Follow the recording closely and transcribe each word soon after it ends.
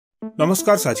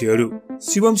नमस्कार साथीहरु,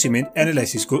 Shivam cement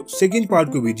एनालाइसिसको second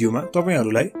पार्टको भिडियोमा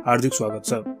तपाईहरुलाई हार्दिक स्वागत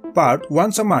छ। पार्ट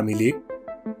 1 सम्म हामीले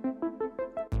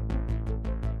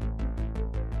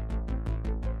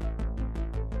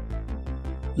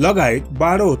लगायत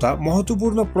 12 वटा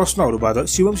महत्त्वपूर्ण प्रश्नहरुबाट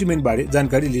शिवम सिमेन्ट बारे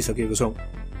जानकारी लिइसकेका छौं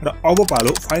र अब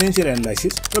पालो फाइनान्शियल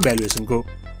एनालाइसिस र भ्यालुएसनको।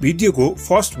 भिडियोको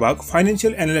फर्स्ट भाग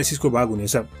फाइनान्शियल एनालाइसिसको भाग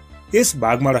हुनेछ। यस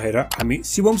भागमा रहेर हामी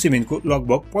शिवम सिमेन्टको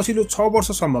लगभग पछिल्लो 6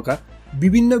 वर्षसम्मका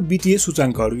विभिन्न वित्तीय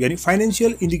सूचाङ्कहरु यानी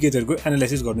फाइनान्शियल इन्डिकेटरको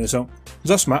एनालाइसिस गर्नेछौं,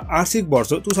 जसमा आर्थिक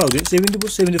वर्ष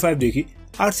 2074-75 देखि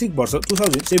आर्थिक वर्ष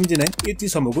 2079-80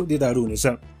 सम्मको डेटाहरु हुनेछ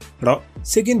र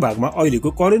सेकेन्ड भागमा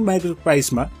अहिलेको करेन्ट मार्केट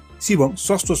प्राइसमा शिवम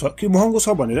सस्तो छ कि महँगो छ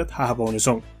भनेर थाहा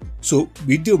पाउनेछौं। सो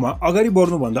भिडियोमा अगाडि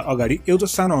बढ्नु भन्दा अगाडि एउटा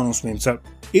सानो अनाउन्समेन्ट छ।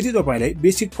 यदि तपाईलाई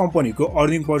बेसिक कम्पनीको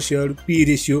अर्निङ पर शेयर, पी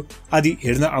रेशियो आदि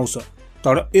हेर्न आउँछ,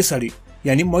 तर यसरी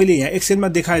यानी मैले यहाँ एक्सेलमा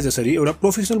देखाए जसरी एउटा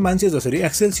प्रोफेसनल मान्छे जसरी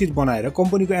एक्सेल सिट बनाएर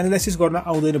कम्पनीको एनालाइसिस गर्न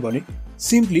आउँदैन भने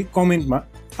simply कमेन्टमा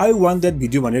I want that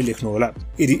video भनेर लेख्नु होला।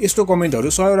 यदि यस्तो कमेन्टहरु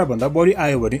 100 वटा भन्दा बढी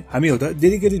आयो भने हामी एउटा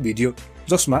डेडिकेटेड भिडियो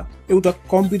जसमा एउटा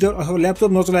कम्प्युटर अथवा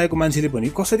ल्यापटप नचलाएको मान्छेले पनि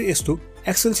कसरी यस्तो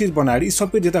एक्सेल सिट बनाएर यी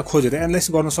सबै डेटा खोजेर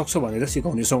एनालाइसिस गर्न सक्छ भनेर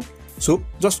सिकाउने छौं। सो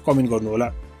जस्ट कमेन्ट गर्नु होला।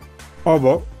 अब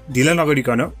ढिला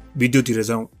नगरिकन भिडियोतिर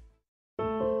जाउँ।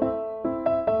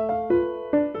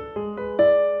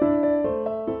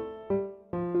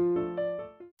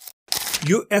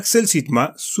 यो एक्सेल सिटमा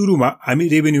सुरुमा हामी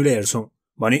रेभेन्युलाई हेर्छौं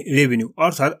भने रेभेन्यु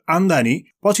अर्थात आम्दानी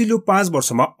पछिल्लो 5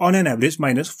 वर्षमा अन एन एभरेज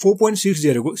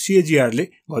 -4.60 को CAGR ले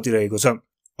घटिरहेको छ।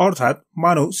 अर्थात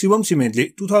मानौ शिवम सिमेन्टले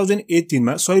 2018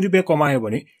 मा 100 रुपैयाँ कमायो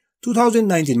भने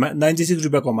 2019 मा 96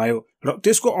 रुपैयाँ कमायो र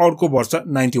त्यसको अर्को वर्ष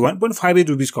 91.58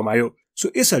 रुपैयाँ कमायो। सो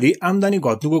यसरी आम्दानी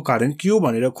घट्नुको कारण के हो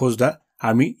भनेर खोज्दा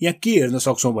हामी यहाँ के हेर्न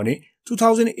सक्छौं भने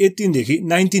 2018 देखि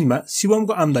 19 मा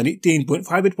शिवमको आम्दानी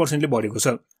 10.58% ले बढेको छ,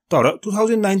 तर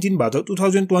 2019 बाट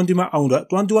 2020 मा आउँदा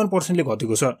 21% ले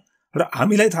घटेको छ र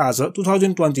हामीलाई थाहा छ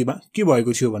 2020 मा के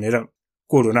भएको थियो भनेर।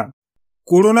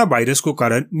 कोरोना भाइरसको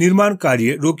कारण निर्माण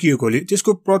कार्य रोकिएकोले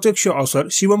त्यसको प्रत्यक्ष असर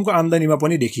शिवमको आम्दानीमा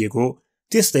पनि देखिएको हो।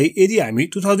 त्यस्तै यदि हामी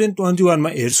 2021 मा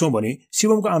हेर्छौं भने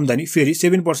शिवमको आम्दानी फेरि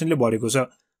 7% ले बढेको छ,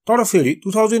 तर फेरि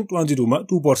 2022 मा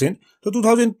 2% र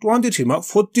 2023 मा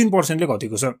 14% ले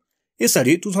घटेको छ।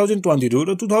 यसरी 2022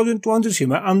 र 2023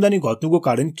 मा आम्दानी घट्नुको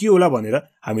कारण के होला भनेर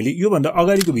हामीले यो भन्दा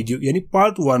अगाडिको भिडियो यानी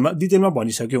पार्ट 1 मा डिटेलमा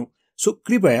भनिसक्यौं। सो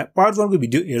कृपया पार्ट 1 को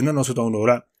भिडियो हेर्न नछुटाउनु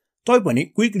होला। तैपनि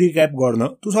क्विक रिक्याप गर्न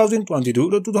 2022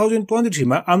 र 2023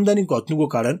 मा आम्दानी घट्नुको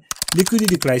कारण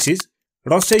लिक्विडिटी क्राइसिस,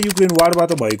 रसिया युक्रेन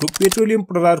वारबाट भएको पेट्रोलियम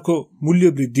पदार्थको मूल्य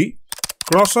वृद्धि,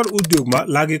 क्रसर उद्योगमा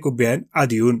लागेको ब्यान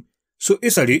आदि हुन्। सो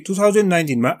यसरी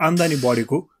 2019 मा आम्दानी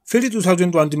बढेको, फेरि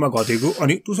 2020 मा घटेको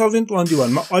अनि 2021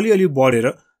 मा अलिअलि बढेर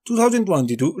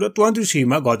 2022 र 23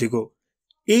 मा घटेको।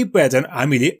 यही प्याटर्न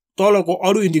हामीले तलको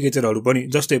अरु इन्डिकेटरहरु पनि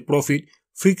जस्तै प्रॉफिट,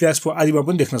 फ्री क्याश फ्लो आदिमा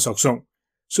पनि देख्न सक्छौं।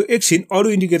 सो एकछिन अरु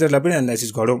इन्डिकेटरलाई पनि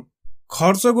एनालाइसिस गरौं।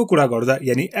 खर्चको कुरा गर्दा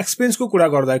यानी एक्सपेन्सको कुरा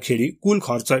गर्दाखेरि कुल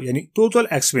खर्च यानी टोटल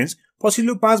एक्सपेन्स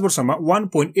पछिल्लो 5 वर्षमा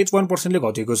 1.81% ले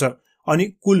घटेको छ अनि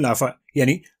कुल नाफा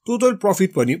यानी टोटल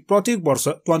प्रॉफिट पनि प्रत्येक वर्ष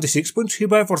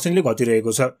 26.35% ले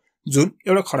घटिरहेको छ, जुन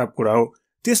एउटा खराब कुरा हो।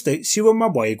 त्यस्तै शिवममा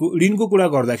भएको ऋणको कुरा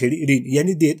गर्दाखेरि ऋण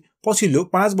यानी डेट पछिल्लो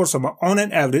 5 वर्षमा अन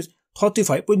एन एभरेज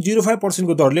 35.05%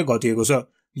 को दरले घटिएको छ,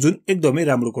 जुन एकदमै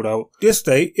राम्रो कुरा हो।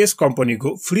 त्यस्तै यस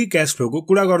कम्पनीको फ्री क्याश फ्लोको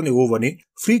कुरा गर्ने हो भने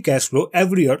free cash flow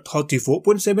every year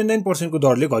 34.79% को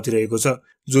दरले घटिरहेको छ,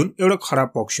 जुन एउटा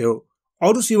खराब पक्ष हो।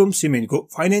 अरु शिवम सिमेन्टको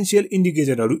फाइनान्शियल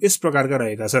इन्डिकेटरहरु यस प्रकारका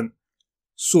रहेका छन्।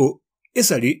 सो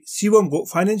यसरी शिवमको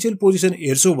फाइनान्शियल पोजिसन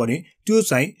हेर्छौं भने त्यो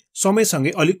चाहिँ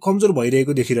समयसँगै अलिक कमजोर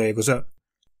भइरहेको देखिरहेको छ।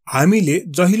 हामीले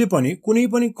जहिले पनि कुनै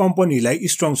पनि कम्पनीलाई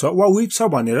स्ट्रङ छ वा वीक छ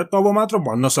भनेर तब मात्र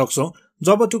भन्न सक्छौं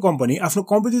जब त्यो कम्पनी आफ्नो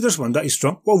कम्पिटिटर्स भन्दा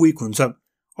स्ट्रङ वा वीक हुन्छ।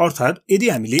 अर्थात यदि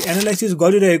हामीले एनालाइसिस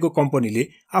गरिरहेको कम्पनीले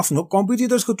आफ्नो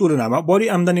कम्पिटिटर्सको तुलनामा बढी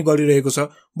आम्दानी गरिरहेको छ,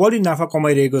 बढी नाफा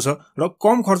कमाइरहेको छ र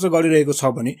कम खर्च गरिरहेको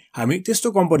छ भने हामी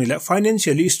त्यस्तो कम्पनीलाई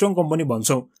फाइनान्शियली स्ट्रङ कम्पनी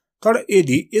भन्छौं। तर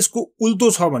यदि यसको उल्टो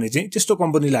छ भने चाहिँ त्यस्तो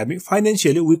कम्पनीलाई हामी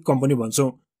फाइनान्शियली वीक कम्पनी भन्छौं।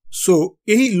 सो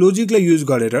यही लोजिकलाई युज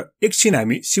गरेर एकछिन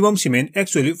हामी Shivam cement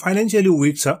actually financially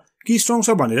week छ कि स्ट्रङ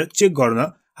छ भनेर चेक गर्न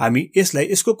हामी यसलाई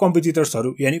यसको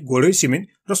कम्पिटिटर्सहरु यानी घोरही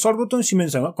सिमेन्ट र सर्वोत्तम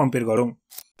सिमेन्टसँग कम्पेयर गरौं।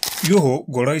 यो हो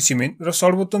घोरही सिमेन्ट र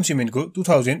सर्वोत्तम सिमेन्टको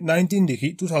 2019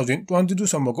 देखि 2022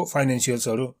 सम्मको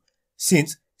फाइनान्शियल्सहरु।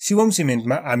 सिन्स शिवम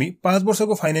सिमेन्टमा हामी 5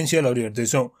 वर्षको फाइनान्शियलहरु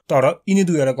हेर्दैछौं, तर यिनी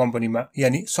दुईवटा कम्पनीमा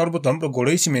यानी सर्वोत्तम र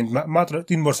घोरही सिमेन्टमा मात्र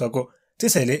 3 वर्षको।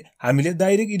 त्यसैले हामीले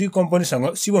डाइरेक्ट यी कम्पनीसँग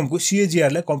शिवमको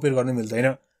CAGR लाई कम्पेयर गर्न मिल्दैन,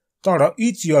 तर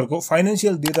इच इयरको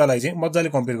फाइनान्शियल डेटालाई चाहिँ मज्जाले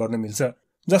कम्पेयर गर्न मिल्छ।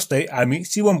 जस्तै हामी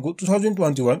शिवमको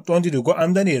 2021-22 को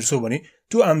आम्दानी हेर्छौं भने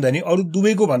त्यो आम्दानी अरु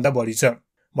दुवैको भन्दा बढी छ।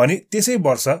 भने त्यसै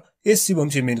वर्ष यस शिवम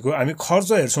सिमेन्टको हामी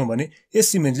खर्च हेर्छौं भने यस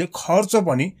सिमेन्टले खर्च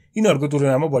पनि यिनीहरूको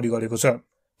तुलनामा बढी गरेको छ।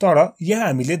 तर यहाँ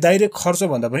हामीले डाइरेक्ट खर्च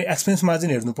भन्दा पनि एक्सपेन्स मार्जिन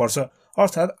हेर्नुपर्छ,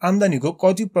 अर्थात् आम्दानीको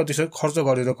कति प्रतिशत खर्च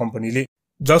गरेर कम्पनीले।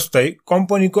 जस्तै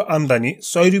कम्पनीको आम्दानी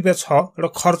 100 रुपैयाँ छ र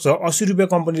खर्च 80 रुपैयाँ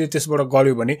कम्पनीले त्यसबाट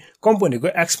गर्यो भने कम्पनीको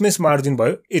एक्सपेन्स मार्जिन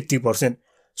भयो 80%।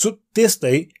 सो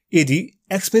त्यस्तै यदि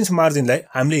एक्सपेन्स मार्जिनलाई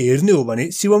हामीले हेर्ने हो भने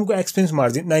शिवमको एक्सपेन्स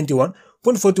मार्जिन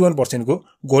 91.41% को,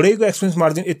 घोरहीको एक्सपेन्स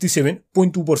मार्जिन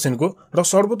 87.2% को र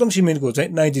सर्वोत्तम सिमेन्टको चाहिँ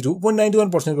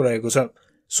 92.91% को रहेको छ।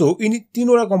 सो यिनी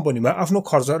तीनवटा कम्पनीमा आफ्नो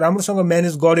खर्च राम्रोसँग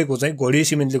म्यानेज गरेको चाहिँ घोरही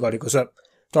सिमेन्टले गरेको छ।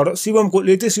 तर शिवमको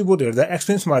लेटेस्ट रिपोर्ट हेर्दा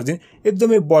एक्सपेन्स मार्जिन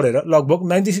एकदमै बढेर लगभग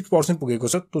 96% पुगेको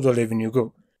छ टोटल रेभेन्यूको।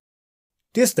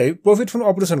 त्यस्तै प्रॉफिट फ्रम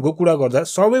अपरेसनको कुरा गर्दा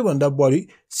सबैभन्दा बढी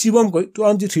शिवमकै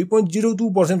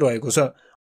 23.02% रहेको छ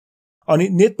अनि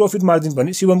नेट प्रॉफिट मार्जिन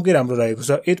पनि शिवमकै राम्रो रहेको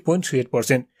छ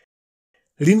 8.38%।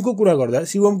 ऋणको कुरा गर्दा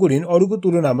शिवमको ऋण अरूको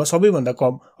तुलनामा सबैभन्दा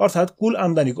कम अर्थात् कुल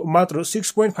आम्दानीको मात्र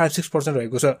 6.56%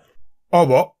 रहेको छ।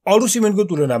 अब अरू सिमेन्टको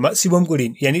तुलनामा शिवमको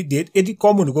ऋण यानी डेट यति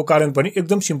कम हुनुको कारण पनि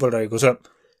एकदम सिम्पल रहेको छ।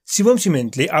 शिवम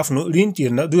सिमेन्टले आफ्नो ऋण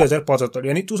तिर्न 2075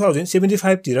 यानी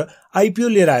 2075 तिर आईपीओ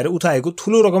लिएर आएर उठाएको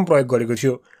ठूलो रकम प्रयोग गरेको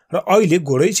थियो र अहिले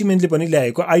घोरही सिमेन्टले पनि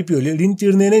ल्याएको आईपीओले ऋण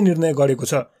तिर्ने नै निर्णय गरेको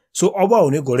छ। सो अब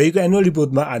आउने घोरहीको एनुअल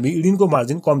रिपोर्टमा हामी ऋणको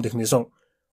मार्जिन कम देख्नेछौँ।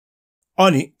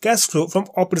 अनि क्याश फ्लो फ्रम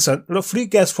अपरेसन र फ्री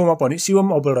क्याश फ्लोमा पनि शिवम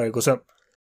अब्बल रहेको छ।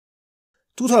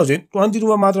 2022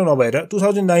 मा मात्र नभएर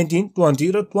 2019,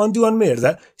 20 र 21 मा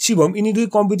हेर्दा शिवम यिनी दुई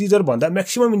कम्पिटिटर भन्दा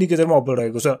म्याक्सिमम इन्डिकेटरमा अब्बल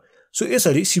रहेको छ। सो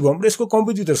यसरी शिवम र यसको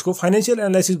कम्पिटिटर्सको फाइनान्शियल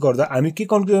एनालाइसिस गर्दा हामी के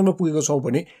कन्क्लुजनमा पुगेको छौं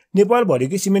भने नेपाल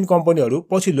भरिकै सिमेन्ट कम्पनीहरू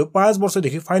पछिल्लो 5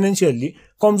 वर्षदेखि फाइनान्शियली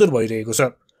कमजोर भइरहेको छ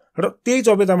र त्यही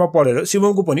चपेटामा परेर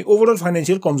शिवमको पनि ओभरअल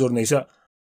फाइनान्शियल कमजोर नै छ।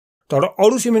 तर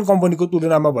अरू सिमेन्ट कम्पनीको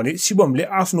तुलनामा भने शिवमले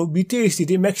आफ्नो वित्तीय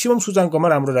स्थिति म्याक्सिमम सूचाङ्कमा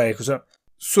राम्रो राखेको छ।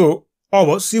 सो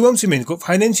अब शिवम सिमेन्टको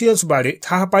फाइनान्शियल्स बारे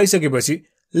थाहा पाइसकेपछि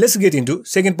let's get into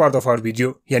second part of our video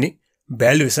यानी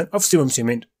valuation of Shivam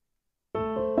cement.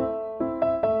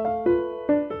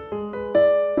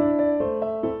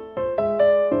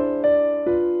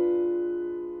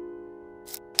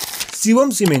 Shivam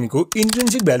सिमेन्टको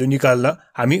intrinsic value निकाल्न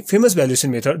हामी famous valuation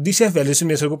method DCF valuation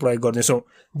मेथडको प्रयोग गर्नेछौँ।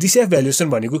 DCF भ्यालुएसन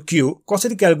भनेको के हो,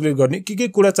 कसरी क्याल्कुलेट गर्ने, के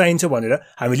कुरा चाहिन्छ भनेर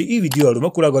हामीले यी भिडियोहरूमा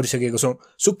कुरा गरिसकेको छौँ।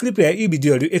 सो कृपया यी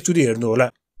भिडियोहरू एकचोटि हेर्नु होला।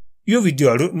 यो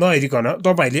भिडियोहरू नहेरिकन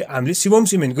तपाईले हामीले शिवम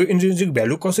सिमेन्टको इन्ट्रिन्सिक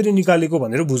भ्यालु कसरी निकालेको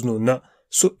भनेर बुझ्नुहुन्न।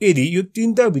 सो यदि यो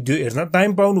तीनटा भिडियो हेर्न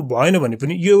टाइम पाउनु भएन भने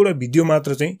पनि यो एउटा भिडियो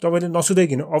मात्र चाहिँ तपाईले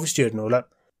नसुर्ताइकन अवश्य हेर्नु होला।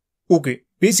 Okay,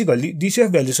 basically DCF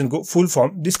भ्यालुएसनको full form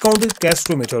discounted cash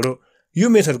flow method हो। यो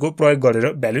मेथडको प्रयोग गरेर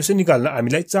भ्यालुएसन निकाल्न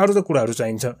हामीलाई चारवटा कुराहरू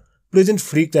चाहिन्छ: present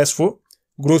free cash flow,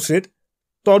 growth rate,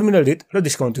 terminal rate र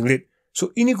डिस्काउन्टिङ रेट। सो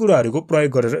यिनी कुराहरूको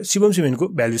प्रयोग गरेर Shivam सिमेन्टको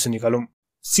valuation निकालौं।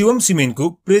 Shivam सिमेन्टको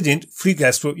present free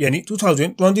cash flow यानी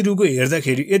 2022 को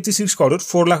हेर्दाखेरि 86 करोड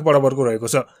 4 लाख बराबरको रहेको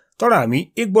छ। तर हामी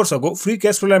एक वर्षको फ्री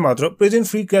क्याश फ्लोलाई मात्र प्रेजेन्ट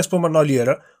फ्री क्याश फ्लोमा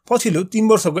नलिएर पछिल्लो 3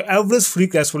 वर्षको एभरेज फ्री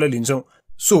क्याश फ्लोलाई लिन्छौं।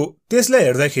 सो त्यसलाई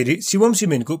हेर्दाखेरि Shivam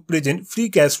सिमेन्टको present free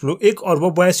cash flow 1 अर्ब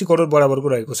 82 करोड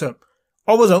बराबरको रहेको छ।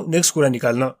 अब जाउँ नेक्स्ट कुरा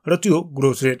निकाल्न र त्यो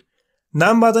ग्रोथ रेट।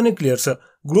 नामबाट नै क्लियर छ,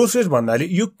 ग्रोथ रेट भन्नाले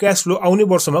यो क्याश फ्लो आउने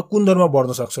वर्षमा कुन दरमा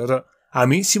बढ्न सक्छ र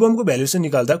हामी शिवमको भ्यालुएसन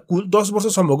निकाल्दा कुल 10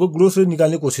 वर्षसम्मको ग्रोथ रेट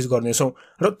निकाल्ने कोसिस गर्नेछौँ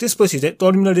र त्यसपछि चाहिँ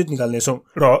टर्मिनल रेट निकाल्नेछौँ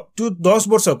र त्यो 10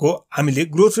 वर्षको हामीले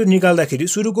ग्रोथ रेट निकाल्दाखेरि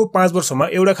सुरुको 5 वर्षमा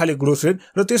एउटा खाले ग्रोथ रेट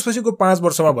र त्यसपछिको 5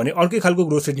 वर्षमा भने अर्कै खालको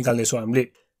ग्रोथ रेट निकाल्नेछौँ हामीले।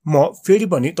 म फेरि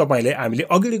पनि तपाईलाई हामीले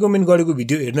अघि रेकमेन्ड गरेको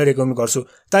भिडियो हेर्न रेकमेन्ड गर्छु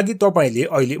ताकि तपाईले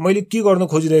अहिले मैले के गर्न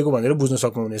खोजिरहेको भनेर बुझ्न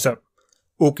सक्नुहुनेछ।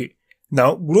 ओके,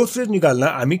 नाउ ग्रोथ रेट निकाल्न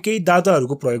हामी केही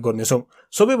डाटाहरूको प्रयोग गर्नेछौँ।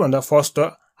 सबैभन्दा फर्स्ट त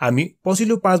हामी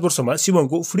पछिल्लो 5 वर्षमा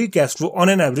शिवमको free cash flow on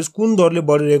an average कुन दरले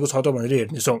बढिरहेको छ त भनेर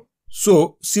हेर्नेछौँ। सो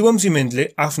शिवम सिमेन्टले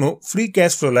आफ्नो फ्री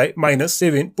क्याश फ्लोलाई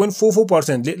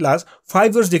 -7.44% ले लास्ट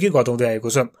 5 इयर्सदेखि घटाउँदै आएको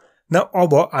छ। न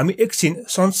अब हामी एकछिन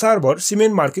संसारभर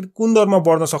सिमेन्ट मार्केट कुन दरमा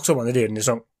बढ्न सक्छ भनेर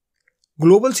हेर्नेछौँ।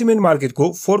 ग्लोबल सिमेन्ट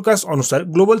मार्केटको फोरकास्ट अनुसार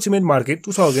ग्लोबल सिमेन्ट मार्केट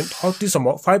 2030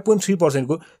 सम्म 5.3%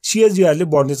 को CAGR ले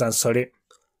बढ्ने चान्स छ अरे।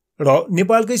 र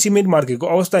नेपालकै सिमेन्ट मार्केटको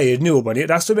अवस्था हेर्ने हो भने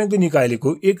राष्ट्र बैंकले निकालेको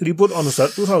एक रिपोर्ट अनुसार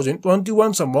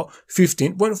 2021 सम्म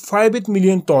 15.58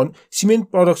 million ton cement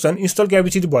production install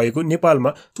capacity भएको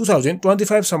नेपालमा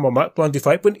 2025 सम्ममा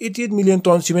 25.88 million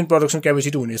ton cement production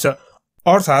capacity हुनेछ।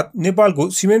 अर्थात् नेपालको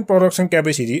cement production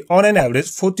capacity on an average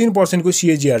 14% को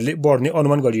CAGR ले बढ्ने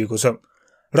अनुमान गरिएको छ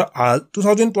र हाल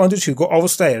 2023 को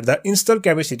अवस्था हेर्दा इन्स्टल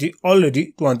क्यापेसिटी अलरेडी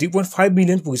 20.5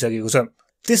 मिलियन पुगिसकेको छ।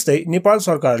 त्यस्तै नेपाल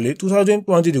सरकारले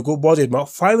 2022 को बजेटमा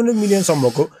 500 मिलियन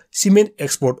सम्मको सिमेन्ट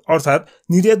एक्सपोर्ट अर्थात्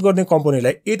निर्यात गर्ने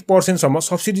कम्पनीलाई 8% सम्म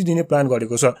सब्सिडी दिने प्लान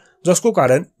गरेको छ, जसको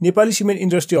कारण नेपाली सिमेन्ट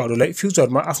इन्डस्ट्रीहरूलाई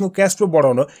फ्युचरमा आफ्नो क्याश फ्लो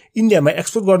बढाउन इन्डियामा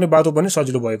एक्सपोर्ट गर्ने बाटो पनि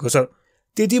सजिलो भएको छ।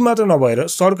 त्यति मात्र नभएर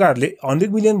सरकारले 100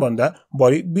 मिलियन भन्दा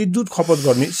बढी विद्युत खपत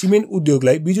गर्ने सिमेन्ट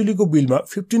उद्योगलाई बिजुलीको बिलमा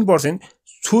 15%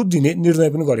 छुट दिने निर्णय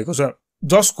पनि गरेको छ,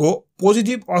 जसको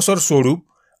पोजिटिभ असर स्वरूप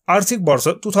आर्थिक वर्ष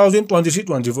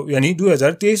 2023-24 यानी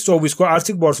 2023-24 को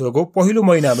आर्थिक वर्षको पहिलो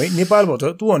महिनामै नेपालबाट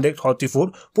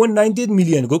 234.98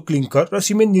 मिलियनको क्लिङ्कर र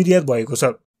सिमेन्ट निर्यात भएको छ।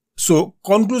 सो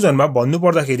कन्क्लुजनमा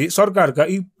भन्नुपर्दाखेरि सरकारका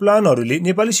यी प्लानहरूले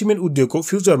नेपाली सिमेन्ट उद्योगको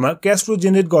फ्युचरमा क्याश फ्लो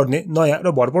जेनेरेट गर्ने नयाँ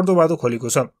र भरपर्दो बाटो खोलेको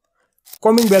छ।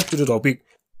 Coming back to the topic,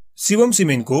 Shivam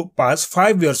सिमेन्टको past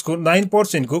 5 इयर्सको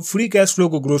 9% को free cash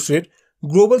फ्लोको growth rate,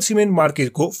 global cement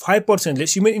मार्केटको 5% ले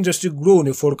सिमेन्ट इन्डस्ट्री ग्रो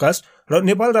हुने फोरकास्ट र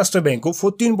नेपाल राष्ट्र ब्याङ्कको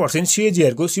 14%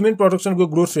 CAGR को सिमेन्ट प्रोडक्सनको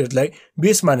ग्रोथ रेटलाई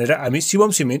बेस मानेर हामी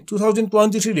शिवम सिमेन्ट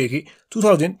 2023 देखि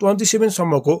 2027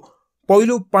 सम्मको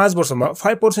पहिलो 5 वर्षमा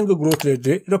 5% को ग्रोथ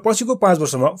रेटले र पछिको 5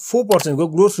 वर्षमा 4% को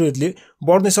ग्रोथ रेटले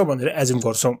बढ्नेछ भनेर एज्युम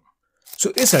गर्छौं। सो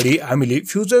यसरी हामीले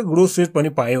फ्युचर ग्रोथ रेट पनि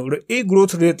पायौं र यही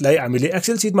ग्रोथ रेटलाई हामीले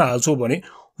एक्सेल सिटमा हाल्छौं भने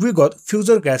we got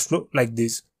future cash flow like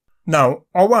this. Now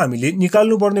अब हामीले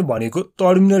निकाल्नुपर्ने भनेको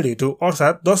टर्मिनल रेट हो,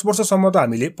 अर्थात् 10 वर्षसम्म त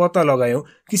हामीले पत्ता लगायौं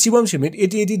कि शिवम सिमेन्ट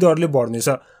यति दरले बढ्नेछ,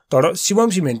 तर शिवम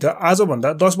सिमेन्ट त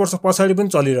आजभन्दा 10 वर्ष पछाडि पनि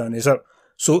चलिरहनेछ।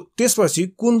 सो त्यसपछि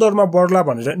कुन दरमा बढ्ला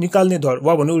भनेर निकाल्ने दर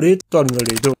वा भनौं रेट टर्मिनल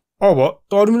रेट हो। अब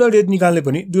टर्मिनल रेट निकाल्ने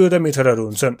पनि दुईवटा मेथडहरू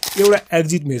हुन्छन्, एउटा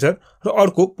एक्जिट मेथड र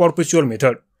अर्को पर्पेचुअल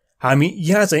मेथड। हामी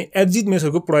यहाँ चाहिँ एक्जिट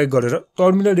मेथडको प्रयोग गरेर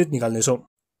टर्मिनल रेट निकाल्नेछौँ।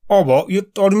 अब यो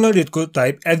टर्मिनल रेटको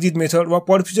टाइप एक्जिट मेथड वा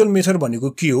पर्पेचुअल मेथड भनेको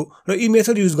के हो र यी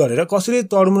मेथड युज गरेर कसरी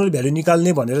टर्मिनल भ्यालु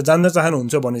निकाल्ने भनेर जान्न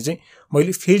चाहनुहुन्छ भने चाहिँ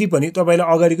मैले फेरि पनि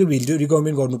तपाईलाई अगाडिको भिडियो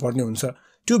रिकमेन्ड गर्नुपर्ने हुन्छ,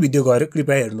 त्यो भिडियो गएर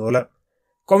कृपया हेर्नु होला।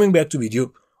 कमिङ ब्याक टु भिडियो,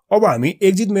 अब हामी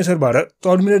एक्जिट मेथडबाट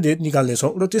टर्मिनल रेट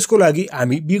निकाल्नेछौँ र त्यसको लागि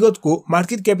हामी विगतको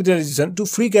market capitalisation to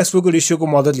free cash फ्लोको रेशियोको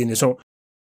मद्दत लिनेछौँ।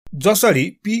 जसरी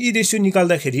पीई रेशियो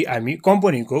निकाल्दाखेरि हामी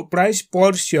कम्पनीको प्राइस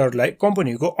पर शेयरलाई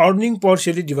कम्पनीको अर्निङ पर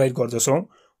शेयरले डिभाइड गर्दछौँ,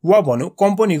 वा भनौं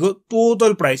कम्पनीको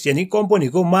टोटल प्राइस यानी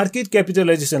कम्पनीको मार्केट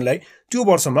क्यापिटलाइजेसनलाई त्यो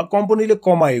वर्षमा कम्पनीले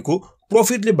कमाएको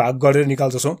प्रफिटले भाग गरेर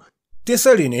निकाल्दछौँ,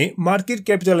 त्यसरी नै market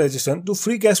capitalisation to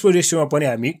free cash flow रेशियोमा पनि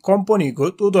हामी कम्पनीको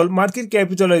टोटल मार्केट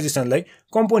क्यापिटलाइजेसनलाई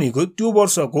कम्पनीको त्यो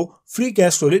वर्षको फ्री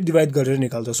क्याश फ्लोले डिभाइड गरेर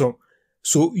निकाल्दछौँ।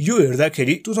 सो यो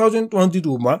हेर्दाखेरि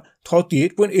 2022 मा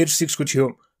 38.86 को थियो,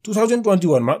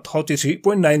 2021 मा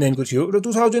 33.99 को थियो र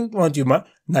 2020 मा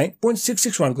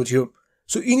 9.661 को थियो।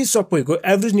 सो यिनी सबैको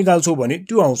एभरेज निकाल्छौं भने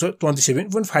त्यो आउँछ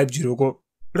 27.50 को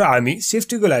र हामी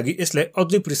सेफ्टीको लागि यसलाई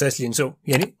अझै प्रिसाइज लिन्छौं,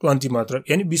 यानी 20 मात्र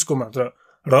यानी 20 को मात्र।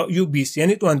 र यो 20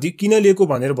 यानी 20 किन लिएको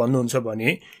भनेर भन्नुहुन्छ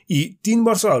भने यी 3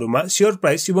 वर्षहरुमा शेयर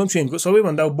प्राइस शिवम सिमेन्टको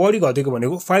सबैभन्दा बढी घटेको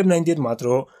भनेको 598 मात्र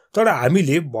हो, तर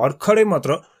हामीले भर्खरै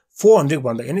मात्र 400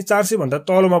 भन्दा यानी 400 भन्दा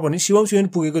तलमा पनि शिवम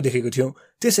सिमेन्ट पुगेको देखेको थियौं।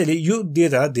 त्यसैले यो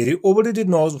डेटा धेरै ओभररेटेड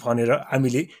नहोस् भनेर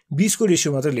हामीले 20 को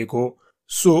रेशियो मात्र लिएको हो।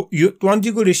 सो यो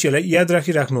 20 को रेशियोलाई याद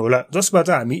राखिराख्नु होला, जसबाट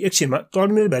हामी एकछिनमा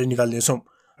टर्मिनल भ्यालु निकाल्नेछौं।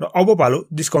 र अब पालो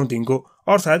डिस्काउन्टिङको,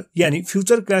 अर्थात् यानी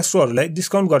फ्युचर क्याश फ्लोहरुलाई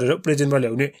डिस्काउन्ट गरेर प्रेजेन्टमा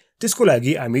ल्याउने। त्यसको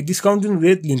लागि हामी डिस्काउन्टिङ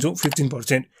रेट लिन्छौं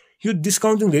 15%। यो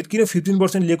डिस्काउन्टिङ रेट किन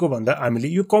 15% लिएको भन्दा हामीले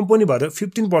यो कम्पनीबाट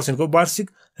 15% को वार्षिक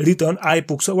रिटर्न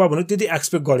आइपुग्छ वा भनौं त्यति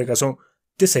एक्सपेक्ट गरेका छौं,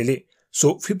 त्यसैले सो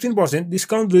 15%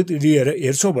 डिस्काउन्ट रेट लिएर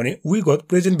हेर्छौं भने we got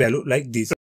present value like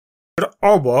this. र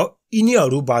अब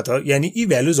यिनीहरुबाट यानी यी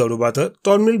भ्यालुजहरुबाट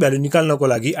टर्मिनल भ्यालु निकाल्नको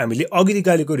लागि हामीले अघि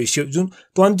निकालेको रेशियो जुन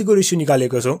 20 को रेशियो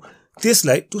निकालेको छौं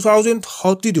त्यसलाई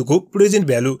 2032 को प्रेजेन्ट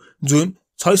भ्यालु जुन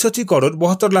 66 करोड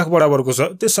 72 लाख बराबरको छ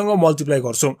त्यससँग मल्टिप्लाई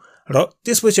गर्छौं र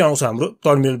त्यसपछि आउँछ हाम्रो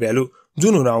टर्मिनल भ्यालु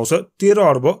जुन हुन आउँछ 13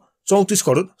 अर्ब 34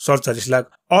 करोड 47 लाख।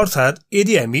 अर्थात्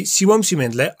यदि हामी शिवम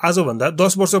सिमेन्टलाई आजभन्दा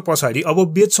 10 वर्ष पछाडि अब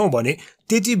बेच्छौं भने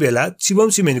त्यति बेला शिवम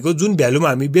सिमेन्टको जुन भ्यालुमा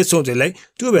हामी बेच्छौं त्यसलाई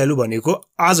त्यो भ्यालु भनेको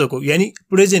आजको यानी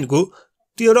प्रेजेन्टको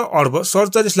 13 अर्ब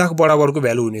 47 लाख बराबरको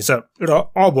भ्यालु हुनेछ। र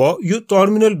अब यो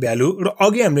टर्मिनल भ्यालु र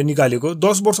अघि हामीले निकालेको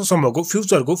 10 वर्षसम्मको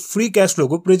फ्युचरको फ्री क्याश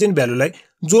फ्लोको प्रेजेन्ट भ्यालुलाई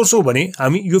जोड्छौं भने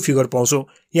हामी यो फिगर पाउँछौं,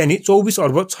 यानी 24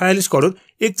 अर्ब 46 करोड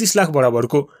 31 लाख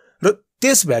बराबरको। र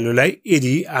त्यस भ्यालुलाई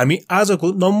यदि हामी आजको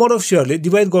नम्बर अफ शेयरले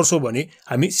डिभाइड गर्छौं भने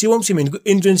हामी शिवम सिमेन्टको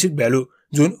इन्ट्रिन्सिक भ्यालु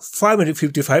जुन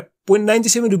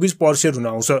 555.97 रुपीस पर शेयर हुन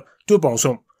आउँछ त्यो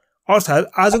पाउँछौं। अर्थात्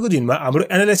आजको दिनमा हाम्रो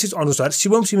एनालाइसिस अनुसार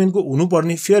शिवम सिमेन्टको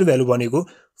हुनुपर्ने फेयर भ्यालु भनेको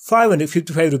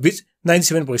 555 रुपीस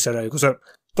 97 पैसा रहेको छ।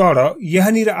 तर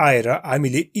यहाँनिर आएर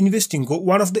हामीले इन्भेस्टिङको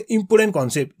one of the important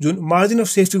concept जुन मार्जिन अफ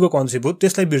सेफ्टीको कन्सेप्ट हो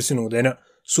त्यसलाई बिर्सिनु हुँदैन।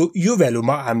 सो यो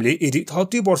भ्यालुमा हामीले यदि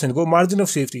 30% को मार्जिन अफ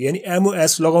सेफ्टी यानी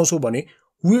एमओएस लगाउँछौं भने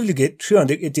we will get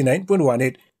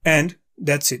 389.18 and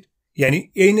that's it। यानी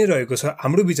यही नै रहेको छ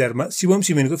हाम्रो विचारमा शिवम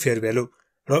सिमेन्टको फेयर भ्यालु।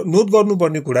 र नोट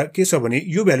गर्नुपर्ने कुरा के छ भने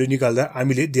यो भ्यालु निकाल्दा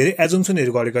हामीले धेरै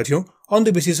एजम्पसनहरु गरेका थियौं अन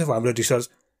द बेसिस अफ हाम्रो रिसर्च।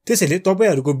 त्यसैले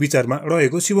तपाईहरुको विचारमा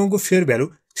रहेको शिवमको फेयर भ्यालु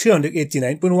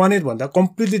 389.18 भन्दा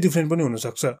कम्प्लिटली डिफरेन्ट पनि हुन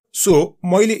सक्छ। सो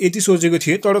मैले यति सोचेको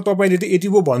थिए तर तपाईले त यति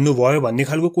पो भन्नुभयो भन्ने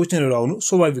खालको क्वेशनहरु आउनु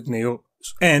स्वाभाविक नै हो।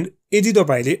 एन्ड यदि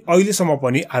तपाईले अहिलेसम्म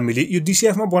पनि हामीले यो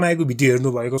DCF मा बनाएको भिडियो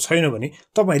हेर्नु भएको छैन भने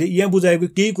तपाईले यहाँ बुझाएको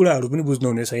केही कुराहरु पनि बुझ्नु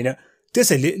हुने छैन।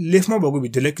 त्यसैले लेफ्टमा भएको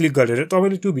भिडियोलाई क्लिक गरेर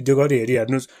तपाईले त्यो भिडियो गएर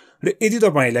हेरिहाल्नुस् र यदि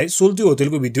तपाईलाई सोल्टी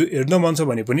होटलको भिडियो हेर्न मन छ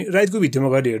भने पनि राइटको भिडियोमा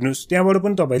गएर हेर्नुस्। त्यहाँबाट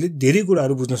पनि तपाईले धेरै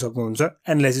कुराहरु बुझ्न सक्नुहुन्छ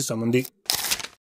एनालाइसिस सम्बन्धी।